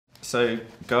So,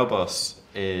 Girlboss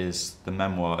is the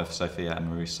memoir of Sophia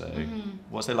Amoruso.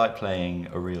 What's it like playing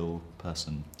a real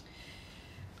person?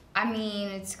 I mean,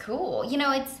 it's cool. You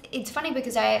know, it's funny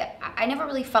because I never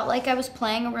really felt like I was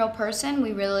playing a real person.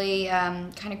 We really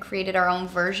kind of created our own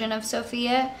version of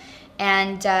Sophia,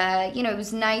 and you know, it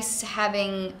was nice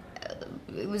having.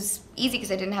 It was easy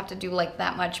because I didn't have to do like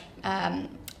that much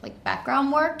like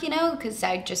background work, you know, because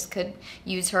I just could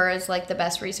use her as like the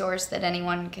best resource that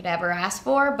anyone could ever ask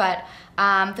for. But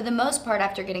for the most part,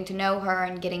 after getting to know her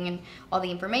and getting all the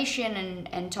information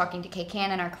and talking to Kay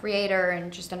Cannon, our creator,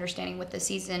 and just understanding what the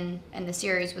season and the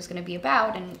series was going to be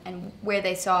about and where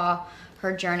they saw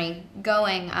her journey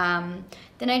going,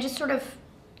 then I just sort of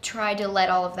tried to let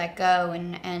all of that go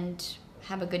and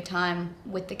have a good time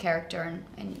with the character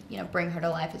and you know, bring her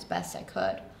to life as best I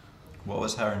could. What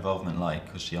was her involvement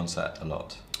like? Was she on set a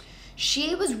lot?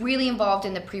 She was really involved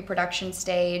in the pre-production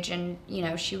stage, and you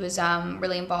know, she was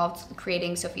really involved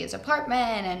creating Sophia's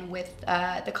apartment and with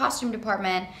the costume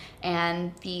department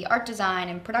and the art design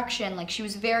and production. Like, she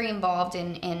was very involved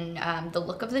in the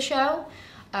look of the show.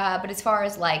 But as far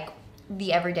as like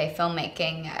the everyday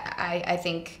filmmaking, I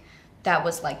think that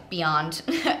was like beyond,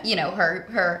 you know,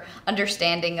 her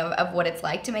understanding of what it's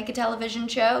like to make a television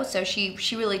show. So she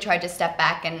really tried to step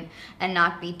back and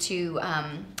not be too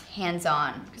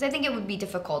hands-on, because I think it would be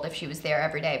difficult if she was there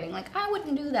every day being like, I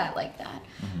wouldn't do that like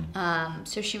that.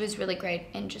 So she was really great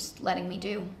in just letting me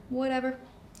do whatever.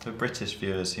 For British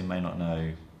viewers who may not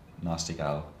know Nasty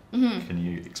Gal, can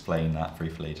you explain that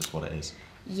briefly, just what it is?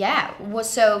 Yeah, well,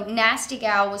 so Nasty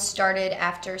Gal was started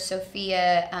after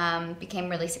Sophia became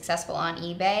really successful on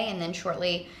eBay, and then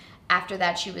shortly after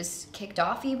that she was kicked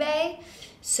off eBay.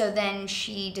 So then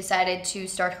she decided to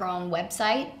start her own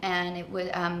website, and it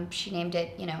was she named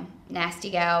it, you know,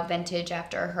 Nasty Gal Vintage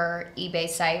after her eBay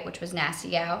site, which was Nasty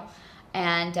Gal,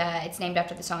 and it's named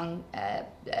after the song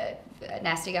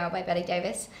Nasty Gal by Betty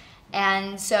Davis.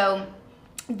 And so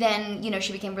then, you know,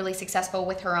 she became really successful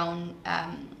with her own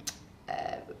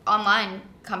online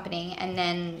company, and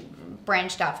then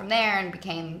branched out from there and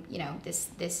became, you know,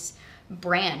 this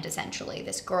brand, essentially,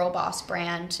 this Girlboss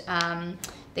brand.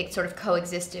 They sort of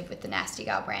coexisted with the Nasty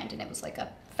Gal brand, and it was like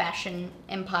a fashion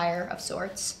empire of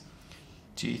sorts.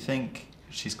 Do you think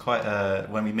she's quite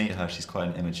when we meet her, she's quite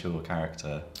an immature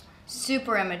character?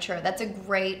 Super immature. That's a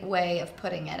great way of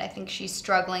putting it. I think she's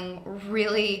struggling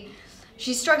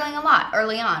a lot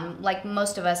early on, like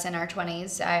most of us in our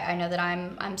 20s. I know that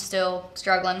I'm still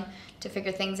struggling to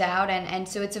figure things out, and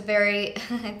so it's a very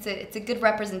it's a good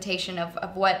representation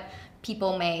of what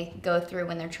people may go through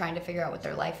when they're trying to figure out what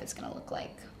their life is going to look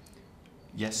like.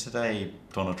 Yesterday,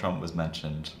 Donald Trump was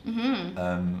mentioned.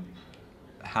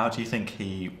 How do you think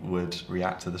he would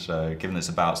react to the show, given it's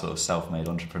about sort of self-made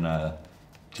entrepreneur?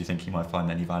 Do you think he might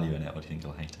find any value in it, or do you think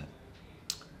he'll hate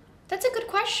it? That's a good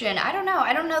question. I don't know.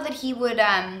 I don't know that he would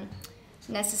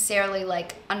necessarily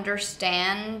like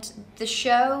understand the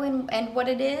show and what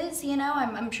it is, you know.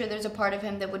 I'm sure there's a part of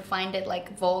him that would find it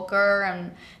like vulgar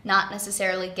and not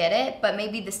necessarily get it, but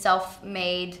maybe the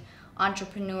self-made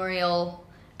entrepreneurial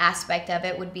aspect of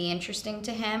it would be interesting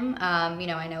to him. You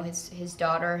know, I know his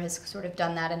daughter has sort of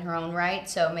done that in her own right,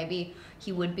 so maybe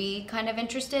he would be kind of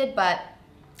interested, but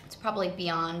it's probably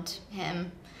beyond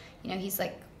him. You know, he's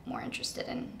like more interested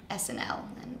in SNL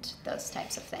and those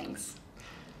types of things.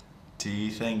 Do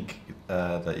you think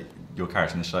that your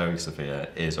character in the show, Sophia,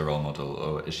 is a role model,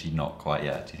 or is she not quite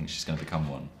yet? Do you think she's going to become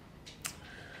one?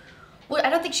 Well, I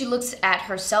don't think she looks at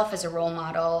herself as a role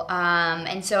model,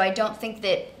 and so I don't think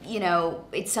that, you know,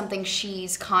 it's something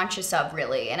she's conscious of,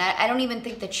 really. And I don't even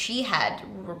think that she had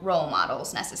role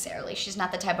models necessarily. She's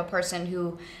not the type of person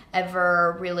who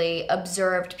ever really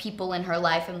observed people in her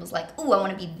life and was like, ooh, I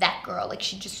want to be that girl. Like,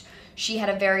 she had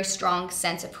a very strong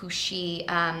sense of who she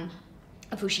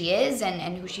is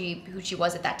and who she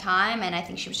was at that time. And I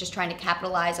think she was just trying to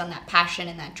capitalize on that passion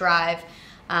and that drive.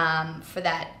 For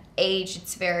that age,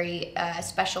 it's very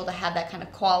special to have that kind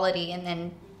of quality and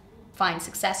then find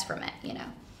success from it, you know.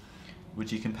 Would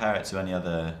you compare it to any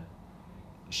other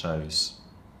shows?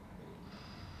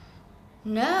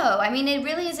 No, I mean, it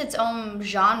really is its own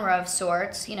genre of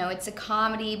sorts. You know, it's a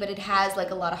comedy, but it has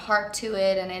like a lot of heart to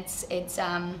it, and it's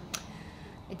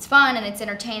fun and it's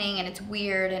entertaining and it's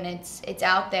weird and it's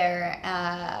out there.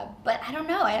 But I don't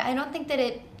know. I don't think that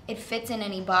it fits in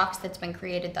any box that's been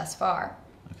created thus far.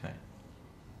 Okay.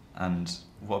 And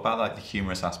what about like the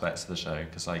humorous aspects of the show?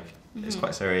 Because like it's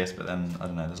quite serious, but then I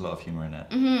don't know, there's a lot of humor in it.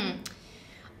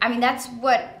 I mean, that's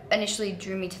what initially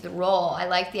drew me to the role. I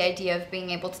like the idea of being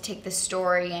able to take the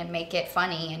story and make it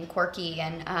funny and quirky,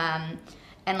 and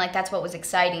like that's what was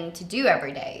exciting to do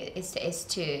every day is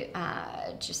to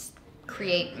just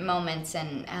create moments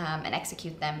and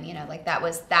execute them. You know, like that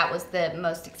was the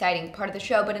most exciting part of the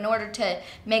show. But in order to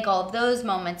make all of those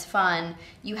moments fun,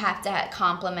 you have to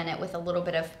complement it with a little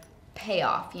bit of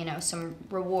payoff. You know, some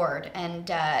reward.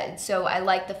 And so I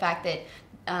like the fact that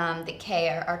that Kay,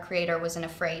 our creator, wasn't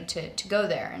afraid to go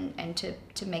there and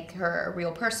to make her a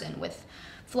real person with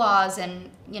flaws and,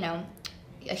 you know,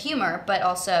 a humor, but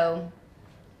also,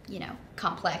 you know,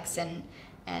 complex and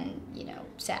you know,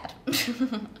 sad.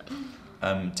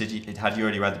 Had you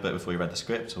already read the book before you read the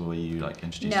script, or were you like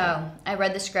introduced? No, I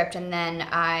read the script and then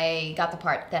I got the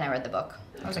part. Then I read the book.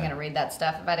 I wasn't gonna read that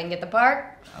stuff if I didn't get the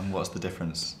part. And what's the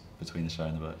difference between the show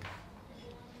and the book?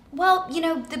 Well, you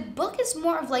know, the book is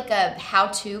more of like a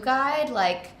how-to guide.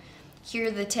 Like, here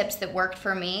are the tips that worked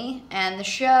for me, and the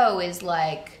show is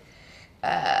like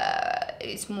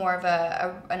it's more of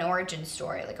an origin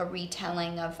story, like a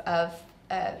retelling of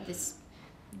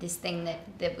this thing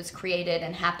that was created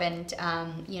and happened,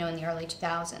 you know, in the early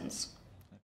 2000s.